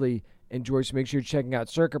really enjoy. So make sure you're checking out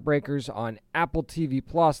Circuit Breakers on Apple TV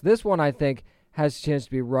Plus. This one, I think, has a chance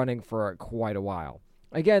to be running for quite a while.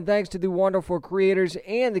 Again, thanks to the wonderful creators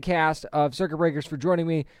and the cast of Circuit Breakers for joining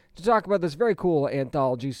me to talk about this very cool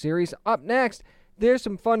anthology series. Up next, there's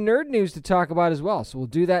some fun nerd news to talk about as well. So we'll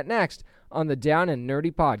do that next on the Down and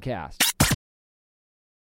Nerdy podcast.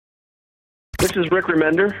 This is Rick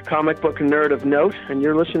Remender, comic book nerd of note, and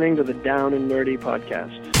you're listening to the Down and Nerdy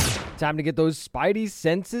podcast. Time to get those spidey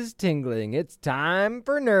senses tingling. It's time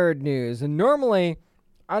for nerd news. And normally,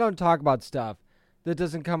 I don't talk about stuff that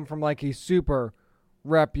doesn't come from like a super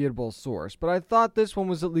reputable source. But I thought this one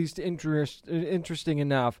was at least interesting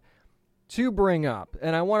enough to bring up.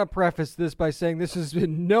 And I want to preface this by saying this has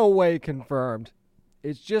been no way confirmed.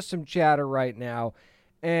 It's just some chatter right now.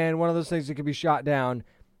 And one of those things that can be shot down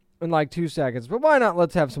in like 2 seconds. But why not?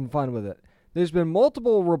 Let's have some fun with it. There's been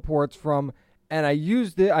multiple reports from, and I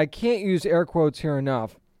can't use air quotes here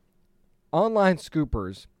enough, online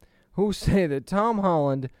scoopers who say that Tom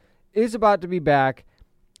Holland is about to be back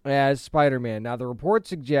as Spider-Man. Now, the report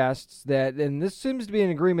suggests that, and this seems to be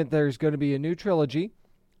an agreement, there's going to be a new trilogy,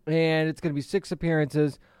 and it's going to be 6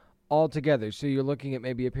 appearances altogether. So you're looking at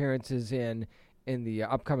maybe appearances in the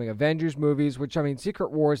upcoming Avengers movies, which, I mean,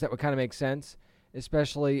 Secret Wars, that would kind of make sense,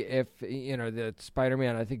 especially if, you know, the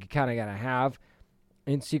Spider-Man I think you kind of got to have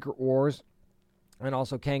in Secret Wars. And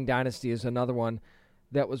also Kang Dynasty is another one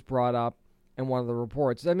that was brought up in one of the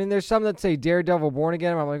reports. I mean, there's some that say Daredevil Born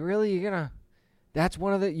Again. I'm like, really? That's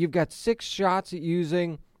one of the, you've got 6 shots at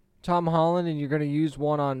using Tom Holland, and you're going to use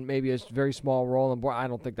one on maybe a very small role. And I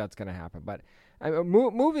don't think that's going to happen. But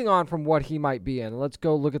moving on from what he might be in, let's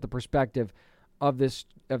go look at the perspective of this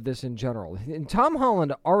in general. And Tom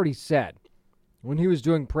Holland already said when he was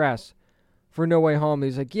doing press for No Way Home,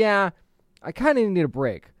 he's like, yeah, I kind of need a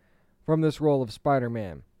break from this role of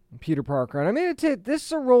Spider-Man, Peter Parker. And I mean, this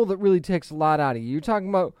is a role that really takes a lot out of you. You're talking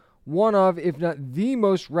about one of, if not the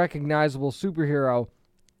most recognizable superhero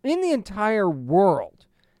in the entire world,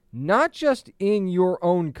 not just in your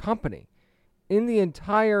own company, in the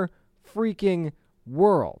entire freaking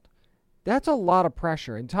world. That's a lot of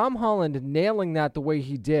pressure. And Tom Holland nailing that the way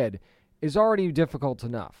he did is already difficult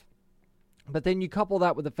enough. But then you couple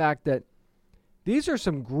that with the fact that these are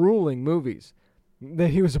some grueling movies that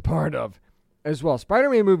he was a part of as well.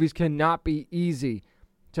 Spider-Man movies cannot be easy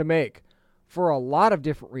to make for a lot of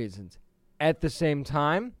different reasons. At the same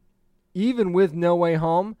time, even with No Way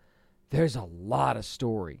Home, there's a lot of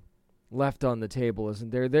story left on the table,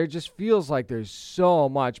 isn't there? There just feels like there's so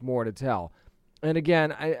much more to tell. And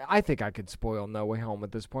again, I think I could spoil No Way Home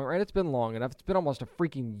at this point, right? It's been long enough. It's been almost a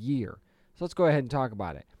freaking year. So let's go ahead and talk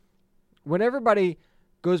about it. When everybody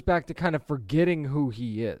goes back to kind of forgetting who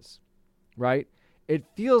he is, right? It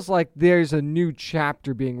feels like there's a new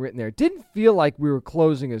chapter being written there. It didn't feel like we were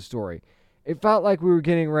closing a story. It felt like we were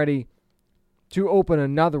getting ready to open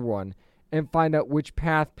another one and find out which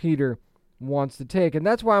path Peter wants to take. And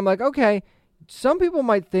that's why I'm like, okay, some people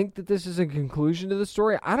might think that this is a conclusion to the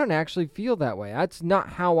story. I don't actually feel that way. That's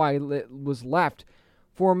not how I was left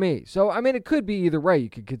for me. So, I mean, it could be either way. You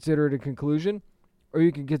could consider it a conclusion, or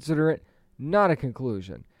you can consider it not a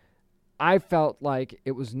conclusion. I felt like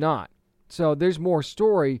it was not. So there's more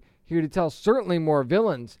story here to tell, certainly more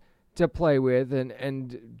villains to play with,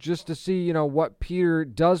 and just to see, you know, what Peter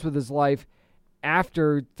does with his life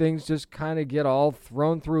after things just kind of get all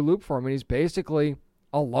thrown through a loop for him, and he's basically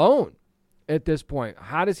alone at this point.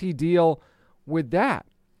 How does he deal with that?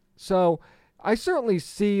 So I certainly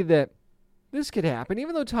see that this could happen,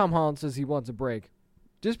 even though Tom Holland says he wants a break.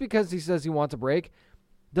 Just because he says he wants a break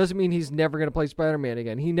doesn't mean he's never going to play Spider-Man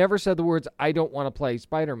again. He never said the words, I don't want to play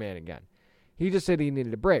Spider-Man again. He just said he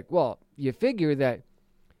needed a break. Well, you figure that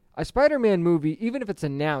a Spider-Man movie, even if it's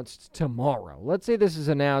announced tomorrow, let's say this is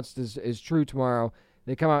announced as true tomorrow,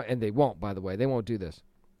 they come out, and they won't, by the way, they won't do this.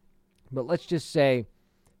 But let's just say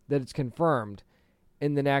that it's confirmed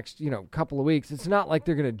in the next, couple of weeks. It's not like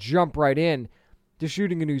they're going to jump right in to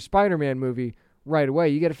shooting a new Spider-Man movie right away.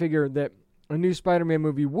 You got to figure that a new Spider-Man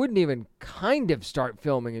movie wouldn't even kind of start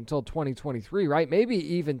filming until 2023, right? Maybe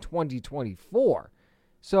even 2024.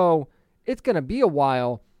 So it's going to be a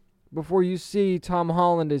while before you see Tom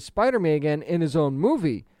Holland as Spider-Man again in his own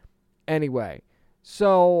movie anyway.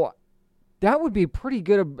 So that would be pretty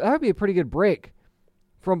good. That would be a pretty good break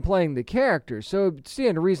from playing the character. So it would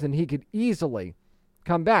stand to reason he could easily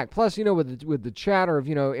come back. Plus, with the chatter of,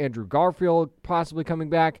 Andrew Garfield possibly coming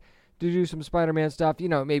back to do some Spider-Man stuff,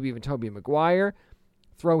 maybe even Tobey Maguire,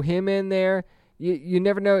 throw him in there. You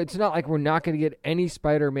never know. It's not like we're not going to get any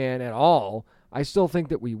Spider-Man at all. I still think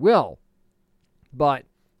that we will. But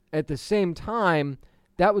at the same time,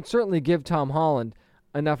 that would certainly give Tom Holland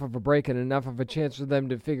enough of a break and enough of a chance for them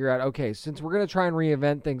to figure out, okay, since we're going to try and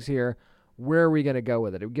reinvent things here, where are we going to go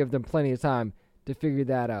with it? It would give them plenty of time to figure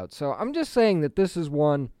that out. So I'm just saying that this is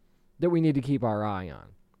one that we need to keep our eye on.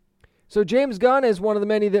 So James Gunn is one of the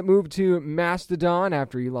many that moved to Mastodon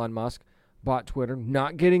after Elon Musk bought Twitter.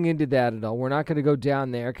 Not getting into that at all. We're not going to go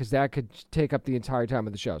down there because that could take up the entire time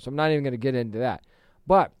of the show. So I'm not even going to get into that.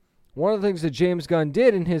 But one of the things that James Gunn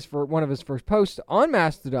did in one of his first posts on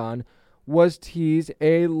Mastodon was tease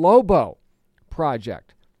a Lobo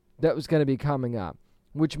project that was going to be coming up,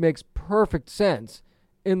 which makes perfect sense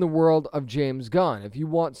in the world of James Gunn. If you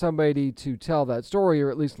want somebody to tell that story or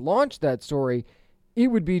at least launch that story, it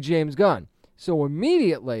would be James Gunn. So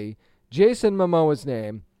immediately, Jason Momoa's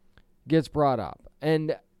name gets brought up.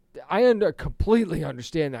 And I completely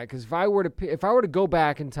understand that, because if I were to go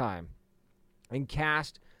back in time and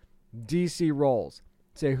cast DC roles,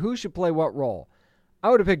 say who should play what role, I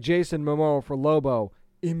would have picked Jason Momoa for Lobo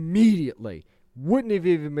immediately. Wouldn't have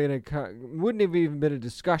even been a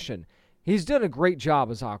discussion. He's done a great job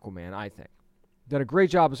as Aquaman, I think. Done a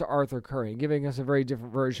great job as Arthur Curry, giving us a very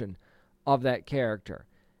different version of that character.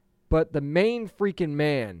 But the main freaking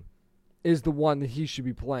man is the one that he should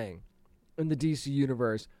be playing in the DC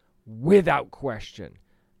universe without question.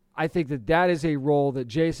 I think that is a role that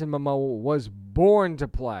Jason Momoa was born to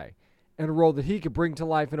play, and a role that he could bring to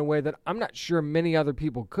life in a way that I'm not sure many other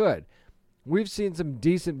people could. We've seen some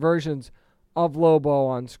decent versions of Lobo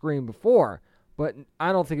on screen before, but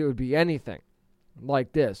I don't think it would be anything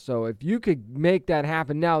like this. So if you could make that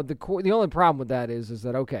happen now, the only problem with that is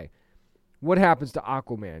that, okay, what happens to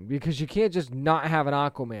Aquaman? Because you can't just not have an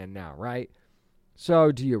Aquaman now, right?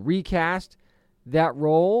 So do you recast that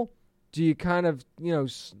role? Do you kind of,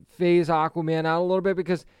 phase Aquaman out a little bit?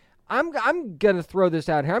 Because I'm going to throw this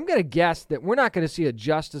out here. I'm going to guess that we're not going to see a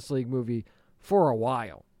Justice League movie for a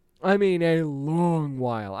while. I mean, a long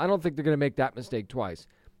while. I don't think they're going to make that mistake twice.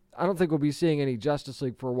 I don't think we'll be seeing any Justice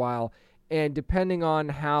League for a while. And depending on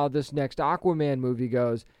how this next Aquaman movie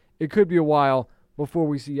goes, it could be a while before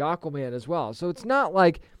we see Aquaman as well. So it's not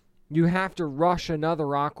like you have to rush another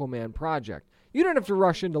Aquaman project. You don't have to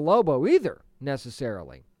rush into Lobo either,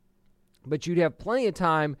 necessarily. But you'd have plenty of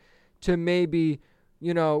time to maybe,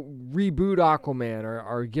 reboot Aquaman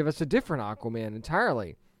or give us a different Aquaman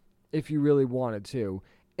entirely if you really wanted to.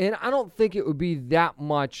 And I don't think it would be that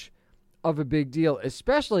much of a big deal,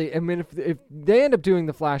 especially, if they end up doing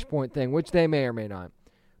the Flashpoint thing, which they may or may not.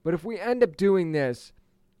 But if we end up doing this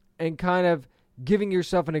and kind of giving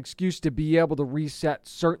yourself an excuse to be able to reset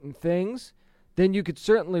certain things, then you could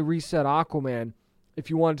certainly reset Aquaman if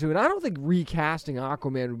you wanted to. And I don't think recasting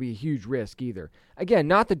Aquaman would be a huge risk either. Again,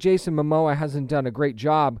 not that Jason Momoa hasn't done a great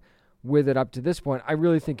job with it up to this point. I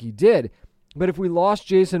really think he did. But if we lost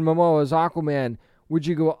Jason Momoa as Aquaman, would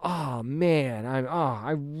you go, oh man,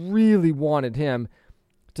 I really wanted him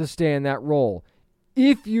to stay in that role?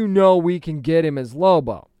 If you know we can get him as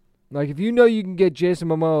Lobo. Like, if you know you can get Jason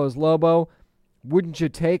Momoa as Lobo, wouldn't you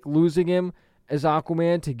take losing him as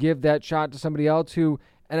Aquaman to give that shot to somebody else who,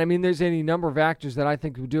 and there's any number of actors that I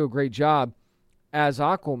think would do a great job as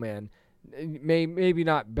Aquaman. Maybe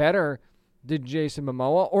not better than Jason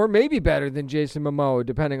Momoa, or maybe better than Jason Momoa,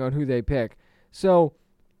 depending on who they pick. So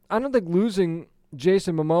I don't think losing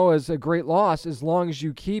Jason Momoa is a great loss as long as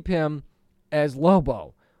you keep him as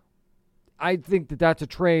Lobo. I think that that's a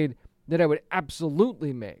trade that I would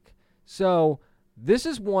absolutely make. So this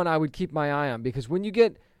is one I would keep my eye on, because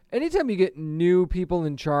anytime you get new people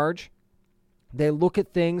in charge, they look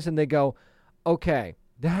at things and they go, okay,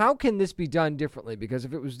 how can this be done differently? Because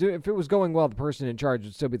if it was going well, the person in charge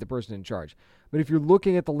would still be the person in charge. But if you're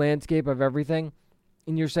looking at the landscape of everything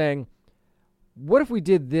and you're saying, what if we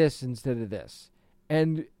did this instead of this?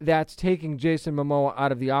 And that's taking Jason Momoa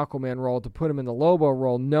out of the Aquaman role to put him in the Lobo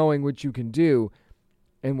role, knowing what you can do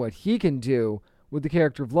and what he can do with the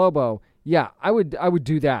character of Lobo. Yeah, I would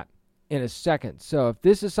do that in a second. So if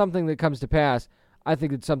this is something that comes to pass, I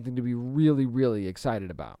think it's something to be really, really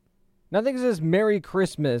excited about. Nothing says Merry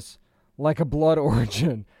Christmas like a Blood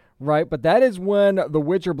Origin, right? But that is when The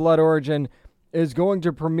Witcher Blood Origin is going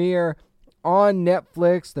to premiere on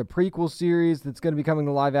Netflix, the prequel series that's going to be coming,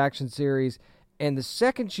 the live-action series. And the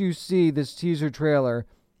second you see this teaser trailer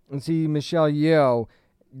and see Michelle Yeoh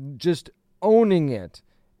just owning it,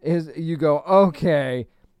 you go, okay,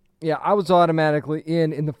 yeah, I was automatically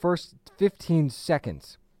in the first 15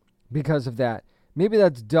 seconds because of that. Maybe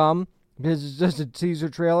that's dumb because it's just a teaser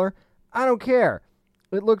trailer. I don't care.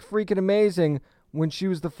 It looked freaking amazing when she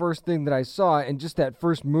was the first thing that I saw, and just that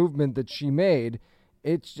first movement that she made.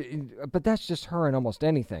 But that's just her in almost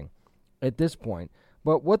anything at this point.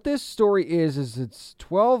 But what this story is it's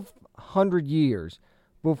 1,200 years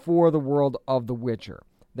before the world of The Witcher.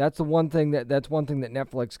 That's one thing that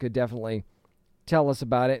Netflix could definitely tell us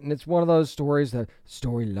about it. And it's one of those stories, the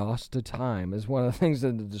story lost to time is one of the things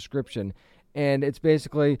in the description. And it's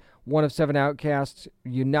basically one of 7 outcasts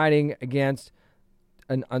uniting against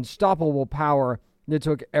an unstoppable power that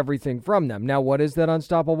took everything from them. Now, what is that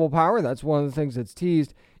unstoppable power? That's one of the things that's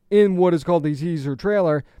teased in what is called the teaser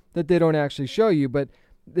trailer that they don't actually show you. But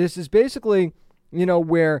this is basically,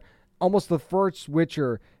 where almost the first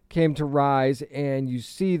Witcher came to rise, and you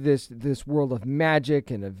see this world of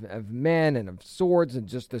magic and of men and of swords and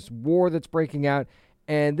just this war that's breaking out.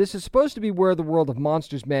 And this is supposed to be where the world of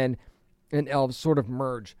monsters, men, and elves sort of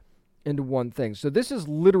merge into one thing. So this is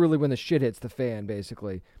literally when the shit hits the fan,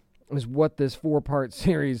 basically, is what this 4-part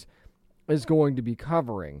series is going to be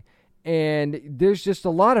covering. And there's just a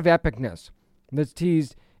lot of epicness that's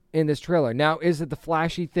teased in this trailer. Now, is it the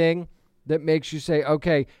flashy thing that makes you say,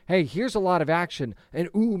 okay, hey, here's a lot of action, and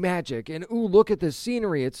ooh, magic, and ooh, look at this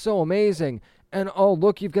scenery, it's so amazing, and oh,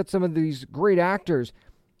 look, you've got some of these great actors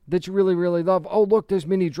that you really, really love. Oh, look, there's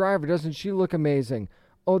Minnie Driver, doesn't she look amazing?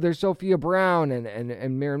 Oh, there's Sophia Brown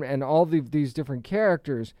and Miriam and all these different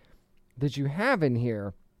characters that you have in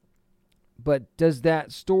here. But does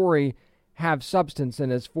that story have substance,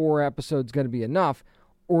 and is 4 episodes going to be enough,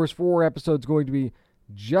 or is 4 episodes going to be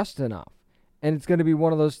just enough? And it's going to be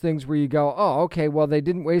one of those things where you go, oh, okay, well, they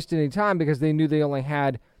didn't waste any time because they knew they only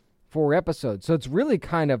had 4 episodes. So it's really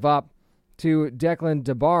kind of up to Declan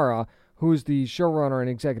DeBarra, who's the showrunner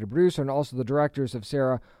and executive producer, and also the directors of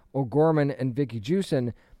Sarah O'Gorman and Vicky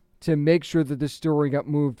Jewson, to make sure that this story got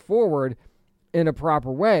moved forward in a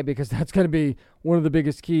proper way, because that's going to be one of the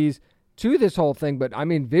biggest keys to this whole thing. But, I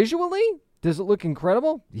mean, visually, does it look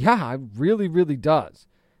incredible? Yeah, it really, really does.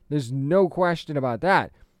 There's no question about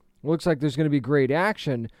that. Looks like there's going to be great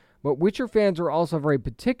action, but Witcher fans are also a very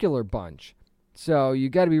particular bunch. So you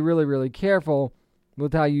got to be really, really careful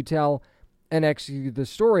with how you tell and execute the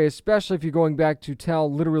story, especially if you're going back to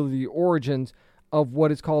tell literally the origins of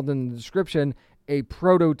what is called in the description a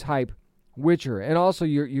prototype Witcher. And also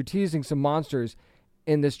you're teasing some monsters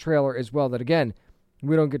in this trailer as well that, again,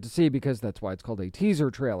 we don't get to see because that's why it's called a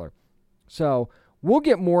teaser trailer. So we'll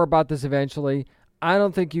get more about this eventually. I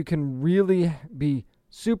don't think you can really be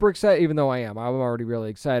super excited, even though I am. I'm already really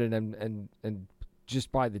excited and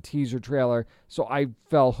just by the teaser trailer. So I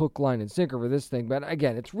fell hook, line, and sinker for this thing. But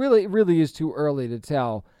again, it really is too early to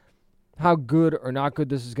tell how good or not good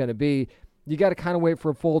this is going to be. You got to kind of wait for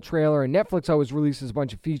a full trailer, and Netflix always releases a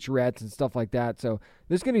bunch of featurettes and stuff like that. So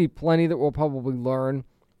there's going to be plenty that we'll probably learn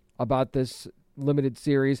about this limited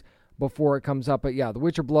series before it comes up. But yeah, The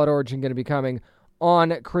Witcher Blood Origin going to be coming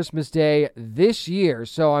on Christmas Day this year.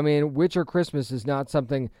 So, I mean, Witcher Christmas is not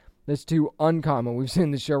something that's too uncommon. We've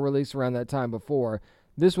seen the show release around that time before.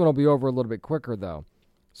 This one will be over a little bit quicker, though.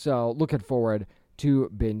 So, looking forward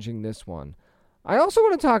to binging this one. I also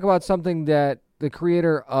want to talk about something that the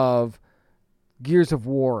creator of Gears of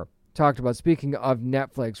War talked about. Speaking of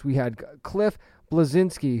Netflix, we had Cliff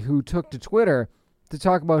Bleszinski, who took to Twitter to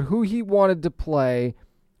talk about who he wanted to play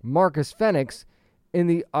Marcus Fenix in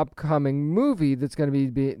the upcoming movie that's going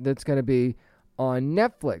to be on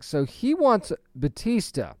Netflix. So he wants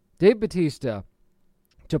Dave Bautista,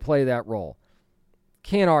 to play that role.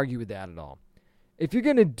 Can't argue with that at all. If you're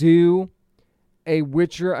going to do a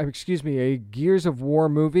Gears of War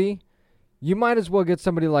movie, you might as well get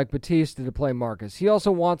somebody like Bautista to play Marcus. He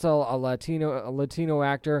also wants a Latino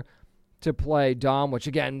actor to play Dom, which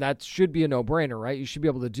again, that should be a no-brainer, right? You should be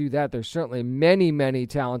able to do that. There's certainly many, many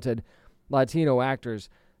talented Latino actors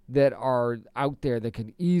that are out there that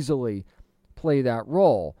can easily play that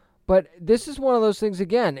role. But this is one of those things,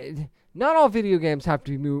 again, not all video games have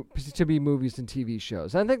to be movies and TV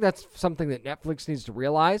shows. I think that's something that Netflix needs to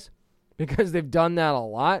realize, because they've done that a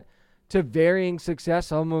lot to varying success.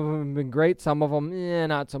 Some of them have been great, some of them,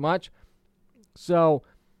 not so much. So,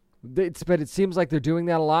 but it seems like they're doing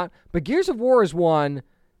that a lot. But Gears of War is one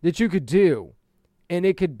that you could do, and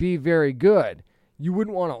it could be very good. You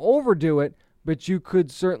wouldn't want to overdo it, but you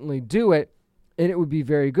could certainly do it, and it would be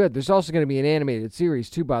very good. There's also going to be an animated series,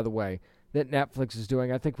 too, by the way, that Netflix is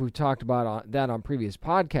doing. I think we've talked about that on previous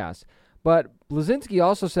podcasts. But Bleszinski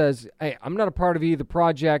also says, hey, I'm not a part of either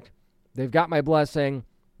project. They've got my blessing.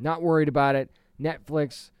 Not worried about it.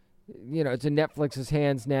 Netflix, it's in Netflix's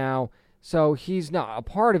hands now. So he's not a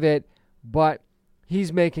part of it, but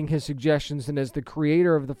he's making his suggestions. And as the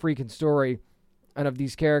creator of the freaking story and of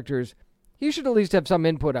these characters, he should at least have some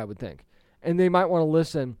input, I would think. And they might want to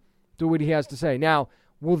listen to what he has to say. Now,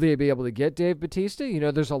 will they be able to get Dave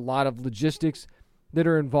Bautista? There's a lot of logistics that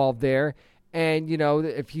are involved there. And,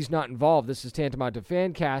 if he's not involved, this is tantamount to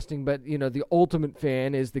fan casting. But, the ultimate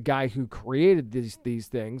fan is the guy who created these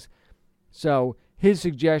things. So his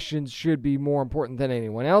suggestions should be more important than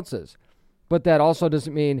anyone else's. But that also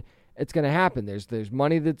doesn't mean it's going to happen. There's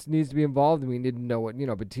money that needs to be involved, and we need to know what,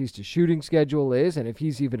 Batista's shooting schedule is and if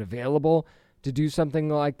he's even available to do something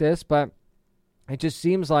like this. But it just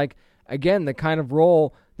seems like, again, the kind of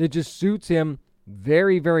role that just suits him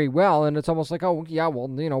very, very well. And it's almost like, oh, yeah, well,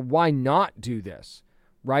 why not do this,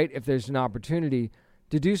 right? If there's an opportunity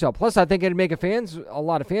to do so. Plus, I think it'd make a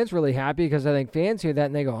lot of fans really happy, because I think fans hear that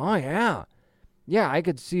and they go, oh, yeah, I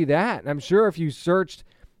could see that. And I'm sure if you searched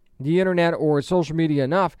the internet or social media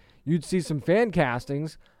enough, you'd see some fan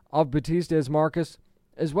castings of Batista as Marcus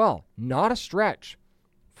as well. Not a stretch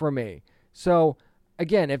for me. So,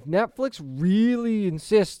 again, if Netflix really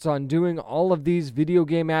insists on doing all of these video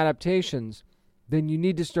game adaptations, then you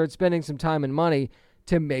need to start spending some time and money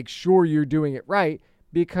to make sure you're doing it right,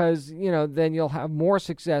 because, then you'll have more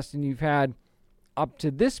success than you've had up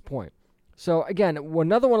to this point. So, again,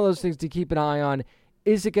 another one of those things to keep an eye on.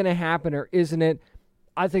 Is it going to happen or isn't it?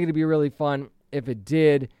 I think it'd be really fun if it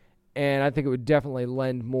did, and I think it would definitely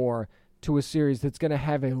lend more to a series that's going to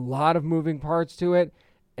have a lot of moving parts to it,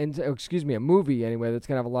 and a movie anyway that's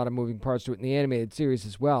going to have a lot of moving parts to it in the animated series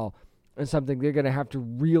as well, and something they're going to have to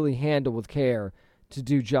really handle with care to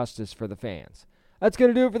do justice for the fans. That's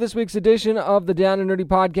going to do it for this week's edition of the Down and Nerdy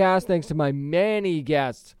Podcast. Thanks to my many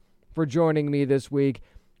guests for joining me this week.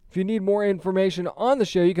 If you need more information on the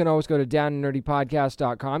show, you can always go to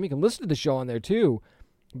downandnerdypodcast.com. You can listen to the show on there too,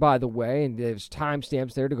 by the way, and there's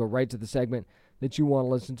timestamps there to go right to the segment that you want to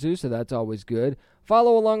listen to, so that's always good.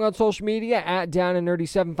 Follow along on social media at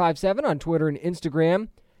downandnerdy757 on Twitter and Instagram,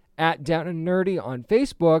 at downandnerdy on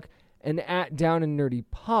Facebook, and at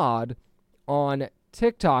downandnerdypod on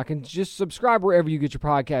TikTok. And just subscribe wherever you get your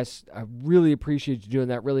podcasts. I really appreciate you doing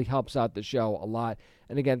that. It really helps out the show a lot.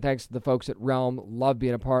 And again, thanks to the folks at Realm. Love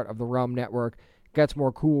being a part of the Realm Network. Got some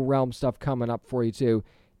more cool Realm stuff coming up for you too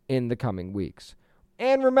in the coming weeks.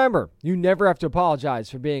 And remember, you never have to apologize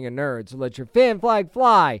for being a nerd, so let your fan flag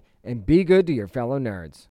fly and be good to your fellow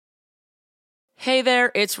nerds. Hey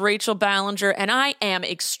there, it's Rachel Ballinger, and I am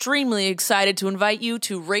extremely excited to invite you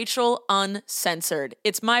to Rachel Uncensored.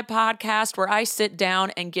 It's my podcast where I sit down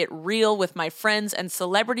and get real with my friends and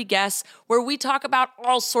celebrity guests, where we talk about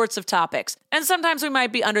all sorts of topics. And sometimes we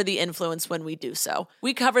might be under the influence when we do so.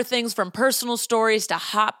 We cover things from personal stories to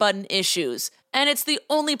hot button issues. And it's the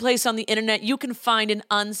only place on the internet you can find an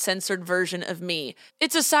uncensored version of me.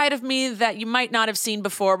 It's a side of me that you might not have seen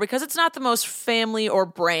before because it's not the most family or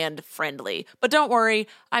brand friendly. But don't worry,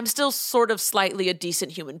 I'm still sort of slightly a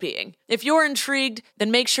decent human being. If you're intrigued, then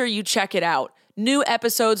make sure you check it out. New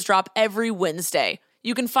episodes drop every Wednesday.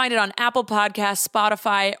 You can find it on Apple Podcasts,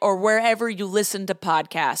 Spotify, or wherever you listen to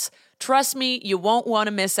podcasts. Trust me, you won't want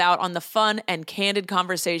to miss out on the fun and candid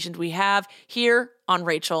conversations we have here on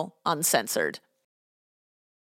Rachel Uncensored.